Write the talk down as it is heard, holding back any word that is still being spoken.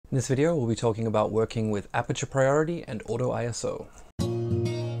In this video, we'll be talking about working with Aperture Priority and Auto ISO.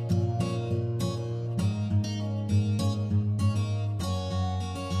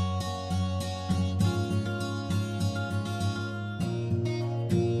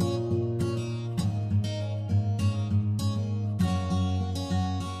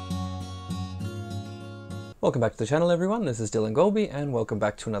 Welcome back to the channel, everyone. This is Dylan Golby and welcome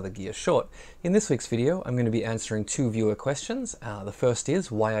back to another Gear Short. In this week's video, I'm going to be answering two viewer questions. The first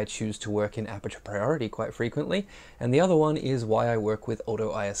is why I choose to work in Aperture Priority quite frequently, and the other one is why I work with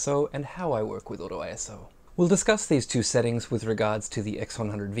Auto ISO and how I work with Auto ISO. We'll discuss these two settings with regards to the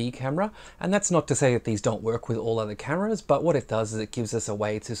X100V camera, and that's not to say that these don't work with all other cameras, but what it does is it gives us a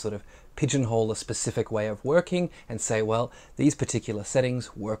way to sort of pigeonhole a specific way of working and say, well, these particular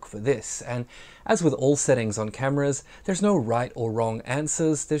settings work for this. And as with all settings on cameras, there's no right or wrong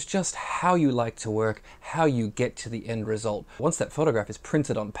answers. There's just how you like to work, how you get to the end result. Once that photograph is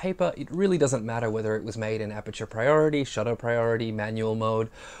printed on paper, it really doesn't matter whether it was made in Aperture Priority, Shutter Priority, manual mode,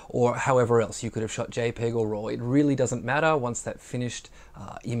 or however else you could have shot JPEG or RAW. It really doesn't matter once that finished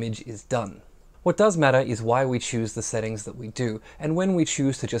image is done. What does matter is why we choose the settings that we do, and when we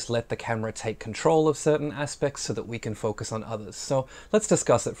choose to just let the camera take control of certain aspects so that we can focus on others. So let's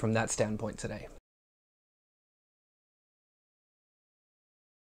discuss it from that standpoint today.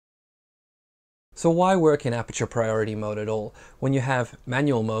 So why work in Aperture Priority mode at all, when you have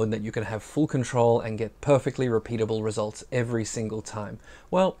manual mode that you can have full control and get perfectly repeatable results every single time?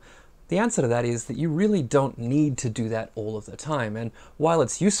 Well, the answer to that is that you really don't need to do that all of the time, and while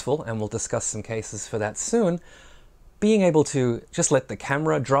it's useful, and we'll discuss some cases for that soon, being able to just let the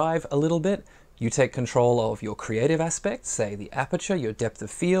camera drive a little bit, you take control of your creative aspects, say the aperture, your depth of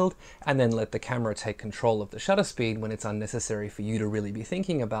field, and then let the camera take control of the shutter speed when it's unnecessary for you to really be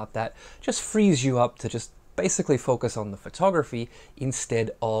thinking about that, just frees you up to just basically focus on the photography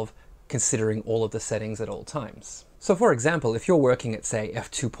instead of considering all of the settings at all times. So for example, if you're working at say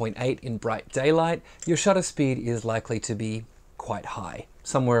f2.8 in bright daylight, your shutter speed is likely to be quite high,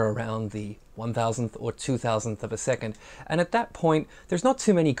 somewhere around the 1,000th or 2,000th of a second. And at that point, there's not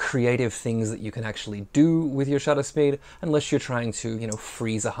too many creative things that you can actually do with your shutter speed unless you're trying to,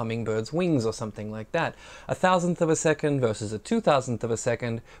 freeze a hummingbird's wings or something like that. 1,000th of a second versus a 2,000th of a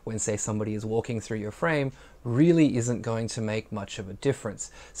second when say somebody is walking through your frame really isn't going to make much of a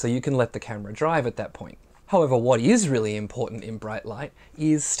difference. So you can let the camera drive at that point. However, what is really important in bright light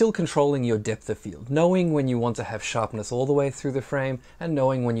is still controlling your depth of field, knowing when you want to have sharpness all the way through the frame and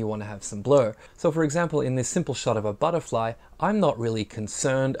knowing when you want to have some blur. So for example, in this simple shot of a butterfly, I'm not really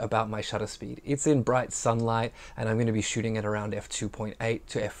concerned about my shutter speed. It's in bright sunlight and I'm going to be shooting at around f2.8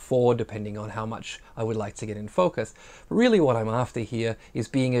 to f4 depending on how much I would like to get in focus. But really what I'm after here is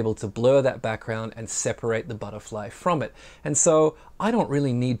being able to blur that background and separate the butterfly from it. And so I don't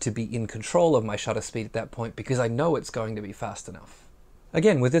really need to be in control of my shutter speed at that point because I know it's going to be fast enough.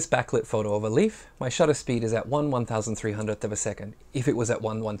 Again, with this backlit photo of a leaf, my shutter speed is at 1/1300th of a second. If it was at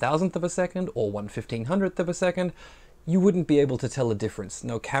 1/1000th of a second or 1/1500th of a second, you wouldn't be able to tell the difference.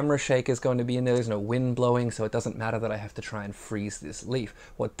 No camera shake is going to be in there, there's no wind blowing, so it doesn't matter that I have to try and freeze this leaf.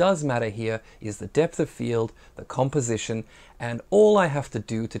 What does matter here is the depth of field, the composition, and all I have to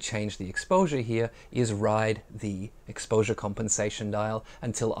do to change the exposure here is ride the exposure compensation dial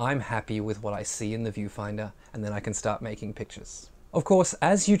until I'm happy with what I see in the viewfinder, and then I can start making pictures. Of course,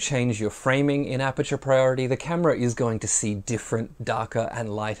 as you change your framing in Aperture Priority, the camera is going to see different darker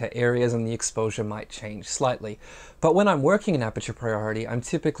and lighter areas and the exposure might change slightly. But when I'm working in Aperture Priority, I'm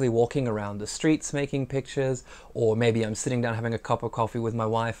typically walking around the streets making pictures, or maybe I'm sitting down having a cup of coffee with my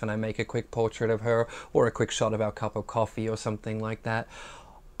wife and I make a quick portrait of her or a quick shot of our cup of coffee or something like that.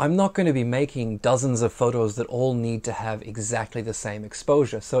 I'm not going to be making dozens of photos that all need to have exactly the same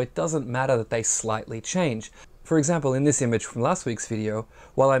exposure, so it doesn't matter that they slightly change. For example, in this image from last week's video,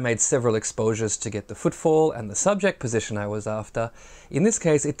 while I made several exposures to get the footfall and the subject position I was after, in this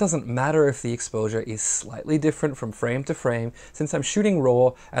case it doesn't matter if the exposure is slightly different from frame to frame since I'm shooting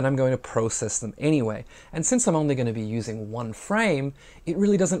RAW and I'm going to process them anyway. And since I'm only going to be using one frame, it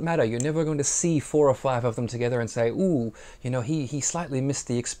really doesn't matter. You're never going to see 4 or 5 of them together and say, ooh, he slightly missed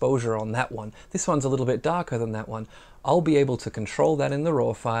the exposure on that one. This one's a little bit darker than that one. I'll be able to control that in the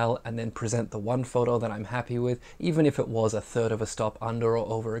RAW file and then present the one photo that I'm happy with, even if it was 1/3 of a stop under or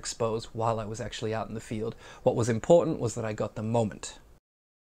overexposed while I was actually out in the field. What was important was that I got the moment.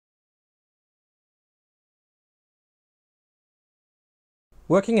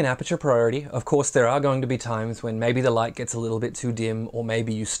 Working in aperture priority, of course, there are going to be times when maybe the light gets a little bit too dim, or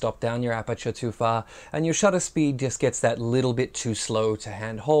maybe you stop down your aperture too far and your shutter speed just gets that little bit too slow to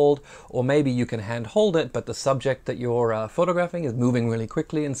hand hold, or maybe you can hand hold it, but the subject that you're photographing is moving really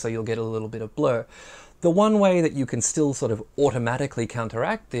quickly, and so you'll get a little bit of blur. The one way that you can still sort of automatically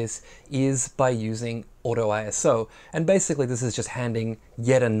counteract this is by using auto ISO. And basically this is just handing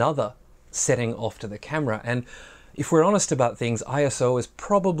yet another setting off to the camera. And if we're honest about things, ISO is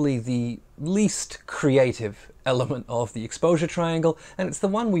probably the least creative element of the exposure triangle, and it's the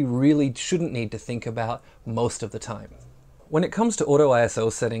one we really shouldn't need to think about most of the time. When it comes to auto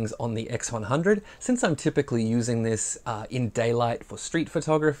ISO settings on the X100, since I'm typically using this in daylight for street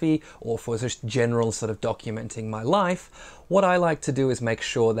photography or for just general sort of documenting my life, what I like to do is make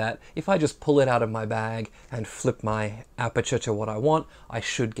sure that if I just pull it out of my bag and flip my aperture to what I want, I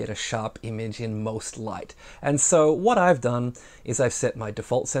should get a sharp image in most light. And so what I've done is I've set my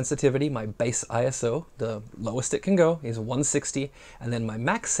default sensitivity, my base ISO, the lowest it can go is 160, and then my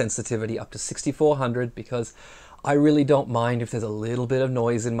max sensitivity up to 6400, because I really don't mind if there's a little bit of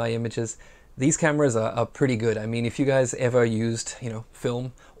noise in my images. These cameras are pretty good. I mean, if you guys ever used,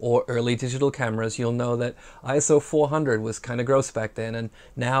 film or early digital cameras, you'll know that ISO 400 was kind of gross back then, and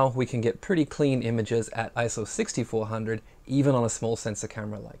now we can get pretty clean images at ISO 6400, even on a small sensor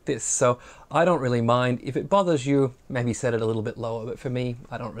camera like this. So I don't really mind. If it bothers you, maybe set it a little bit lower, but for me,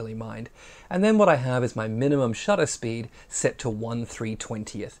 I don't really mind. And then what I have is my minimum shutter speed set to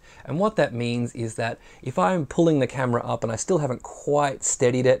 1/320th. And what that means is that if I'm pulling the camera up and I still haven't quite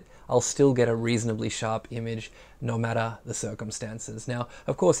steadied it, I'll still get a reasonably sharp image no matter the circumstances. Now,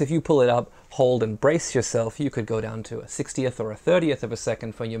 of course, if you pull it up, hold and brace yourself, you could go down to a 60th or a 30th of a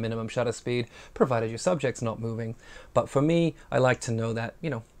second for your minimum shutter speed, provided your subject's not moving. But for me, I like to know that,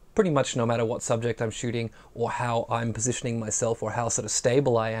 pretty much no matter what subject I'm shooting or how I'm positioning myself or how sort of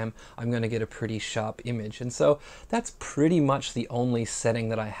stable I am, I'm going to get a pretty sharp image. And so that's pretty much the only setting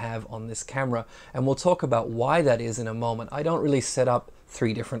that I have on this camera. And we'll talk about why that is in a moment. I don't really set up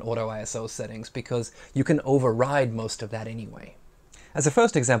 3 different auto ISO settings because you can override most of that anyway. As a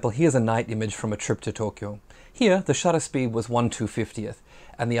first example, here's a night image from a trip to Tokyo. Here, the shutter speed was 1/250th,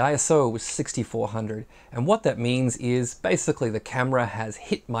 and the ISO was 6400. And what that means is basically the camera has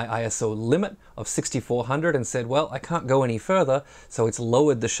hit my ISO limit of 6400 and said, well, I can't go any further, so it's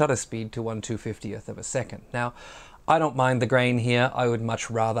lowered the shutter speed to 1/250th of a second. Now, I don't mind the grain here. I would much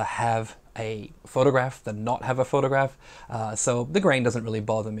rather have a photograph than not have a photograph, so the grain doesn't really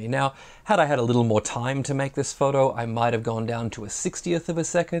bother me. Now, had I had a little more time to make this photo, I might have gone down to a 60th of a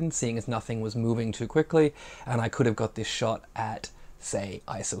second, seeing as nothing was moving too quickly, and I could have got this shot at, say,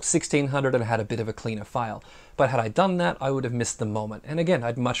 ISO 1600 and had a bit of a cleaner file. But had I done that, I would have missed the moment. And again,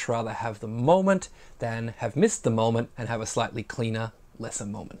 I'd much rather have the moment than have missed the moment and have a slightly cleaner, lesser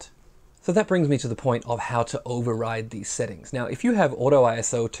moment. So that brings me to the point of how to override these settings. Now, if you have auto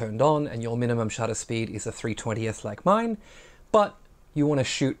ISO turned on and your minimum shutter speed is a 3/20th like mine, but you want to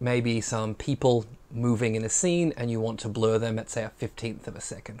shoot maybe some people moving in a scene and you want to blur them at, say, a 15th of a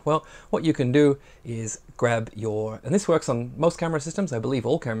second. Well, what you can do is grab and this works on most camera systems, I believe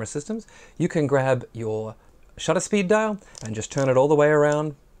all camera systems, you can grab your shutter speed dial and just turn it all the way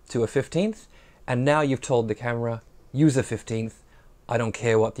around to a 15th, and now you've told the camera, use a 15th. I don't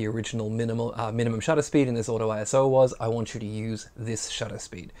care what the original minimum shutter speed in this auto ISO was, I want you to use this shutter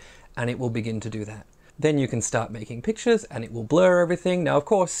speed. And it will begin to do that. Then you can start making pictures and it will blur everything. Now, of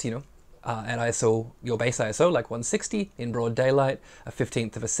course, at ISO, your base ISO, like 160 in broad daylight, a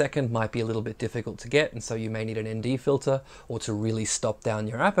 15th of a second might be a little bit difficult to get, and so you may need an ND filter or to really stop down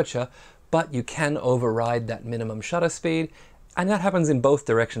your aperture, but you can override that minimum shutter speed. And that happens in both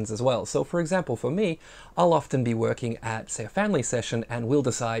directions as well. So for example, for me, I'll often be working at, say, a family session and we'll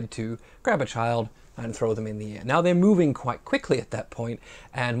decide to grab a child and throw them in the air. Now they're moving quite quickly at that point,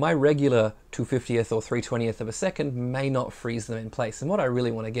 and my regular 2/50th or 3/20th of a second may not freeze them in place. And what I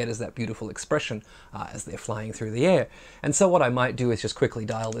really want to get is that beautiful expression as they're flying through the air. And so what I might do is just quickly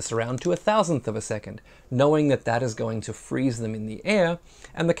dial this around to a 1,000th of a second, knowing that that is going to freeze them in the air,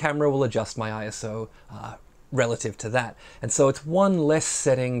 and the camera will adjust my ISO relative to that. And so it's one less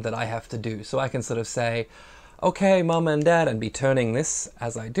setting that I have to do. So I can sort of say, okay, mom and dad, and be turning this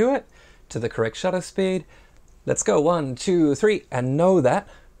as I do it to the correct shutter speed. Let's go, 1, 2, 3, and know that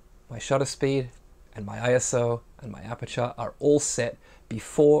my shutter speed and my ISO and my aperture are all set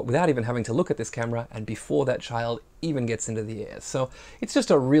before, without even having to look at this camera, and before that child even gets into the air. So it's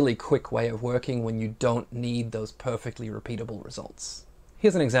just a really quick way of working when you don't need those perfectly repeatable results.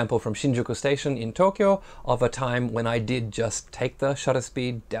 Here's an example from Shinjuku Station in Tokyo of a time when I did just take the shutter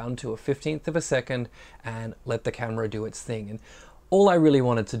speed down to a 15th of a second and let the camera do its thing. And All I really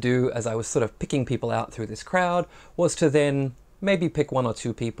wanted to do, as I was sort of picking people out through this crowd, was to then maybe pick 1 or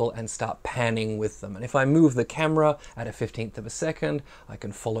 2 people and start panning with them. And if I move the camera at a 15th of a second, I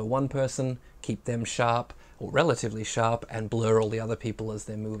can follow one person, keep them sharp, or relatively sharp, and blur all the other people as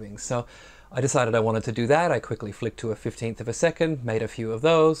they're moving. So I decided I wanted to do that. I quickly flicked to a 15th of a second, made a few of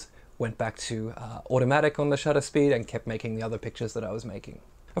those, went back to automatic on the shutter speed, and kept making the other pictures that I was making.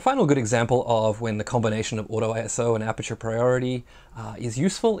 A final good example of when the combination of auto ISO and aperture priority is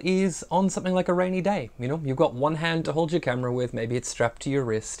useful is on something like a rainy day. You know, you've got one hand to hold your camera with, maybe it's strapped to your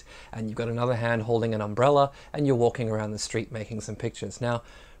wrist, and you've got another hand holding an umbrella, and you're walking around the street making some pictures. Now,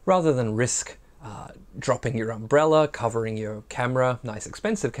 rather than risk dropping your umbrella, covering your camera, nice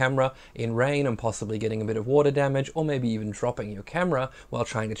expensive camera, in rain and possibly getting a bit of water damage, or maybe even dropping your camera while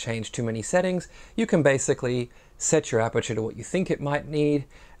trying to change too many settings, you can basically set your aperture to what you think it might need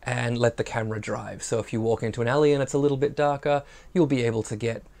and let the camera drive. So if you walk into an alley and it's a little bit darker, you'll be able to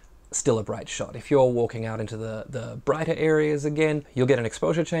get still a bright shot. If you're walking out into the brighter areas again, you'll get an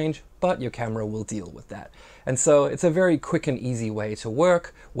exposure change, but your camera will deal with that. And so it's a very quick and easy way to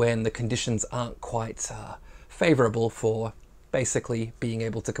work when the conditions aren't quite favorable for basically being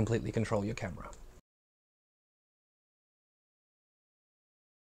able to completely control your camera.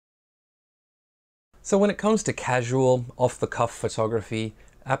 So when it comes to casual, off-the-cuff photography,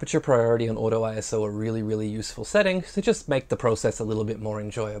 aperture priority and auto ISO are really useful settings to just make the process a little bit more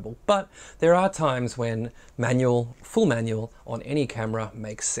enjoyable. But there are times when manual, full manual on any camera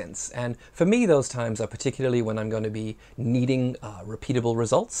makes sense. And for me, those times are particularly when I'm going to be needing repeatable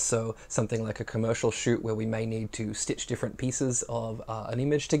results. So something like a commercial shoot where we may need to stitch different pieces of an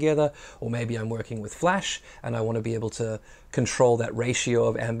image together, or maybe I'm working with flash and I want to be able to control that ratio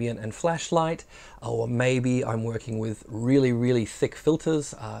of ambient and flash light, or maybe I'm working with really thick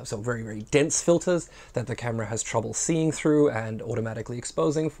filters, so very dense filters that the camera has trouble seeing through and automatically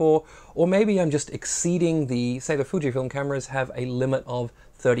exposing for, or maybe I'm just exceeding say the Fujifilm cameras have a limit of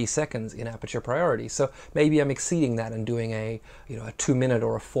 30 seconds in aperture priority. So maybe I'm exceeding that and doing a 2-minute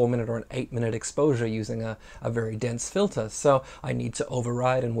or a 4-minute or an 8-minute exposure using a very dense filter. So I need to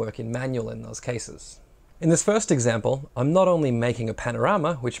override and work in manual in those cases. In this first example, I'm not only making a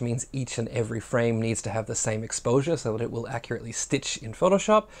panorama, which means each and every frame needs to have the same exposure so that it will accurately stitch in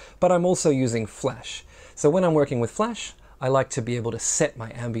Photoshop, but I'm also using flash. So when I'm working with flash, I like to be able to set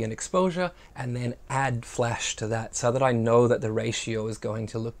my ambient exposure and then add flash to that so that I know that the ratio is going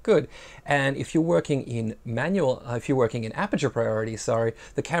to look good. And if you're working in aperture priority,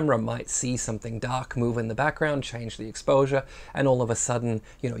 the camera might see something dark move in the background, change the exposure, and all of a sudden,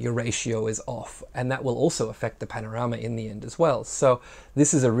 your ratio is off. And that will also affect the panorama in the end as well. So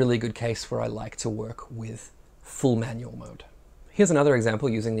this is a really good case where I like to work with full manual mode. Here's another example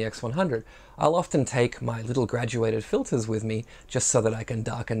using the X100. I'll often take my little graduated filters with me just so that I can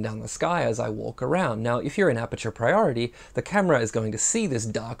darken down the sky as I walk around. Now, if you're in aperture priority, the camera is going to see this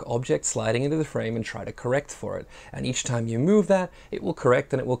dark object sliding into the frame and try to correct for it. And each time you move that, it will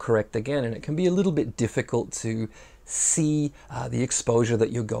correct and it will correct again. And it can be a little bit difficult to see the exposure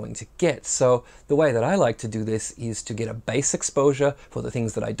that you're going to get. So the way that I like to do this is to get a base exposure for the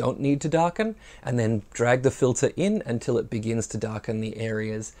things that I don't need to darken, and then drag the filter in until it begins to darken the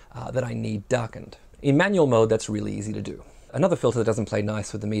areas that I need darkened. In manual mode, that's really easy to do. Another filter that doesn't play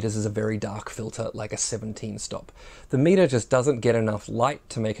nice with the meters is a very dark filter like a 17 stop. The meter just doesn't get enough light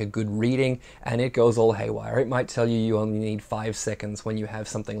to make a good reading, and it goes all haywire. It might tell you you only need 5 seconds when you have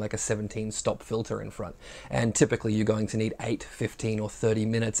something like a 17 stop filter in front. And typically you're going to need 8, 15 or 30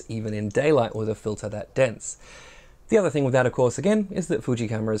 minutes even in daylight with a filter that dense. The other thing with that, of course, again, is that Fuji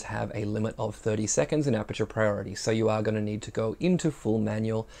cameras have a limit of 30 seconds in aperture priority, so you are going to need to go into full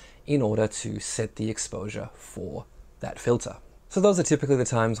manual in order to set the exposure for that filter. So those are typically the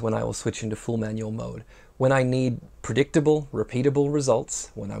times when I will switch into full manual mode. When I need predictable, repeatable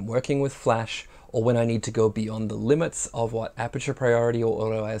results, when I'm working with flash, or when I need to go beyond the limits of what aperture priority or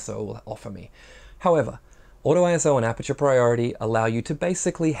auto ISO will offer me. However, auto ISO and aperture priority allow you to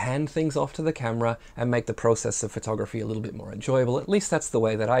basically hand things off to the camera and make the process of photography a little bit more enjoyable. At least that's the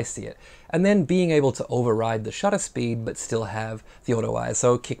way that I see it. And then being able to override the shutter speed but still have the auto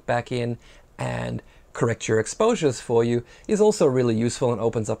ISO kick back in and correct your exposures for you is also really useful and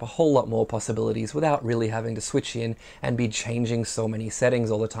opens up a whole lot more possibilities without really having to switch in and be changing so many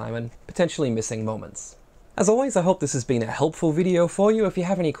settings all the time and potentially missing moments. As always, I hope this has been a helpful video for you. If you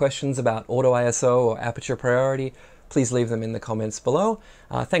have any questions about auto ISO or aperture priority, please leave them in the comments below.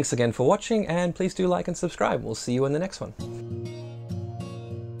 Thanks again for watching, and please do like and subscribe. We'll see you in the next one.